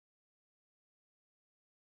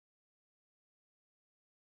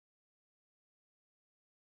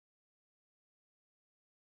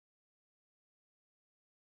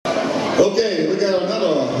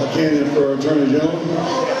Attorney General.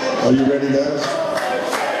 Are you ready, guys?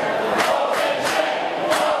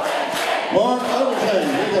 Mark Obenshain.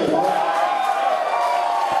 Here you go, Mark.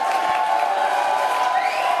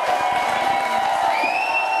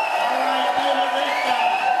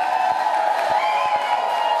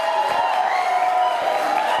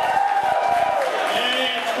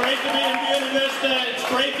 It's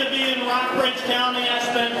great to be in Rockbridge County. I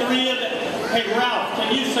spent hey Ralph,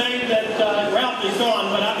 can you say that, Ralph is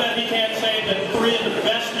gone, but I bet he can't say that 3 of the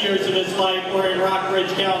best years of his life were in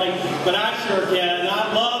Rockbridge County, but I sure can.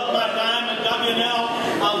 I love my time at WNL.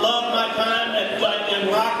 I love my time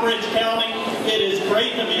in Rockbridge County. It is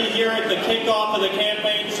great to be here at the kickoff of the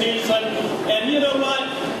campaign season. And you know what?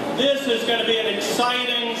 This is going to be an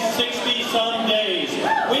exciting 60-some days.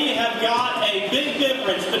 We have got a big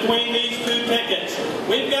difference between these two tickets.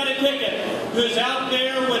 We've got a ticket who's out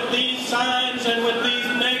there with these signs and with these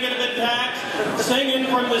negative attacks, singing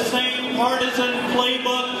from the same partisan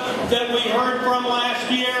playbook that we heard from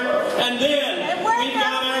last year. And then we've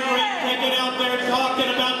got our great ticket out there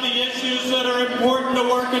talking about the issues that are important to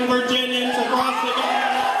working Virginians across the country.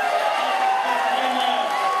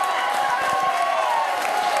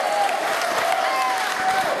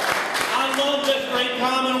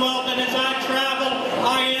 Commonwealth, and as I travel,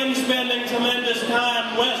 I am spending tremendous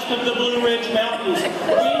time west of the Blue Ridge Mountains.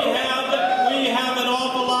 We have an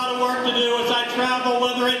awful lot of work to do as I travel,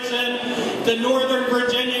 whether it's in the northern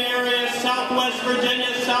Virginia area, southwest Virginia,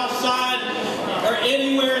 south side, or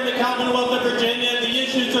anywhere in the Commonwealth of Virginia. The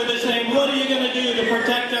issues are the same. What are you going to do to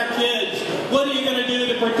protect our kids? What are you going to do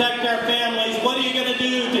to protect our families? What are you going to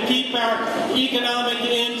do to keep our economic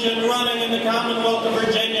engine running in the Commonwealth of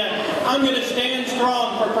Virginia? I'm going to stand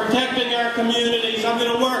strong for protecting our communities. I'm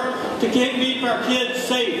going to work to keep our kids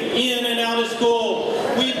safe in and out of school.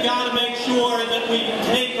 We've got to make sure that we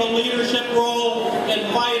take a leadership role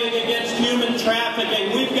in fighting against human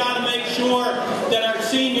trafficking. We've got to make sure that our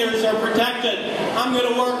seniors are protected. I'm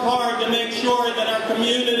going to work hard to make sure that our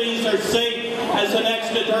communities are safe as the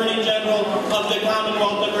next Attorney General of the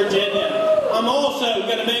Commonwealth of Virginia. I'm also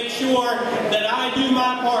going to make sure that I do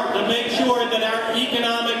my part to make sure that our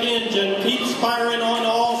economic engine keeps firing on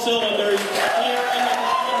all cylinders here in the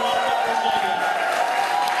Commonwealth of Virginia.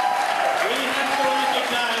 We have to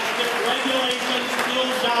recognize that regulations kill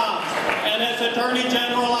jobs, and as Attorney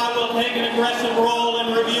General, I will take an aggressive role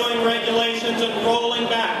in reviewing regulations and rolling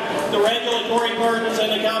back the regulatory burdens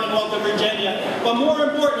in the Commonwealth of Virginia. But more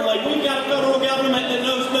importantly, we've got a federal government that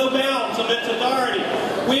knows no bounds of its authority.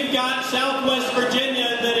 We've got Southwest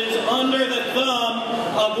Virginia that is under the thumb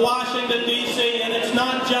of Washington, D.C., and it's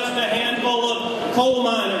not just a handful of coal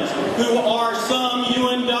miners who are some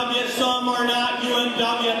UNW, some are not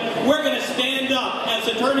UNW. We're going to stand up as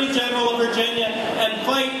Attorney General of Virginia and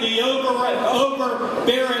fight the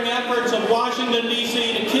overbearing efforts of Washington,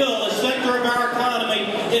 D.C. to kill a sector of our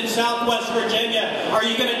economy in Southwest Virginia. Are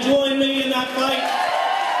you going to join me in that fight?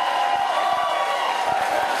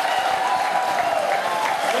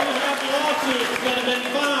 That have been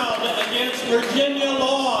filed against Virginia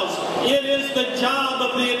laws. It is the job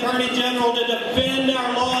of the Attorney General to defend our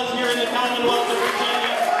laws here in the Commonwealth of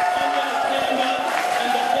Virginia. I'm going to stand up and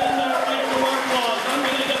defend our right to work laws. I'm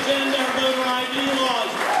going to defend our voter ID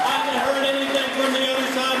laws. I haven't heard anything from the other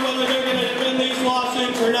side whether they're going to defend these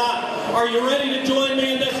lawsuits or not. Are you ready to join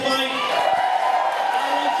me in this fight?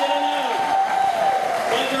 I want you to know,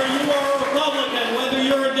 whether you are a Republican, whether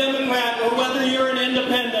you're a Democrat, or whether you're an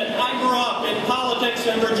independent, I grew up in politics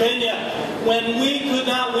in Virginia when we could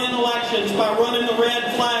not win elections by running the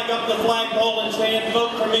red flag up the flagpole and saying,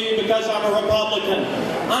 vote for me because I'm a Republican.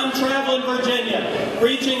 I'm traveling Virginia,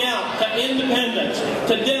 reaching out to independents,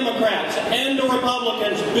 to Democrats, and to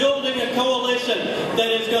Republicans, building a coalition that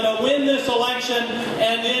is going to win this election,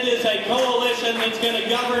 and it is a coalition that's going to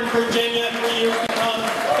govern Virginia for years to come.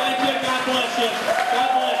 Thank you. God bless you. God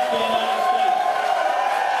bless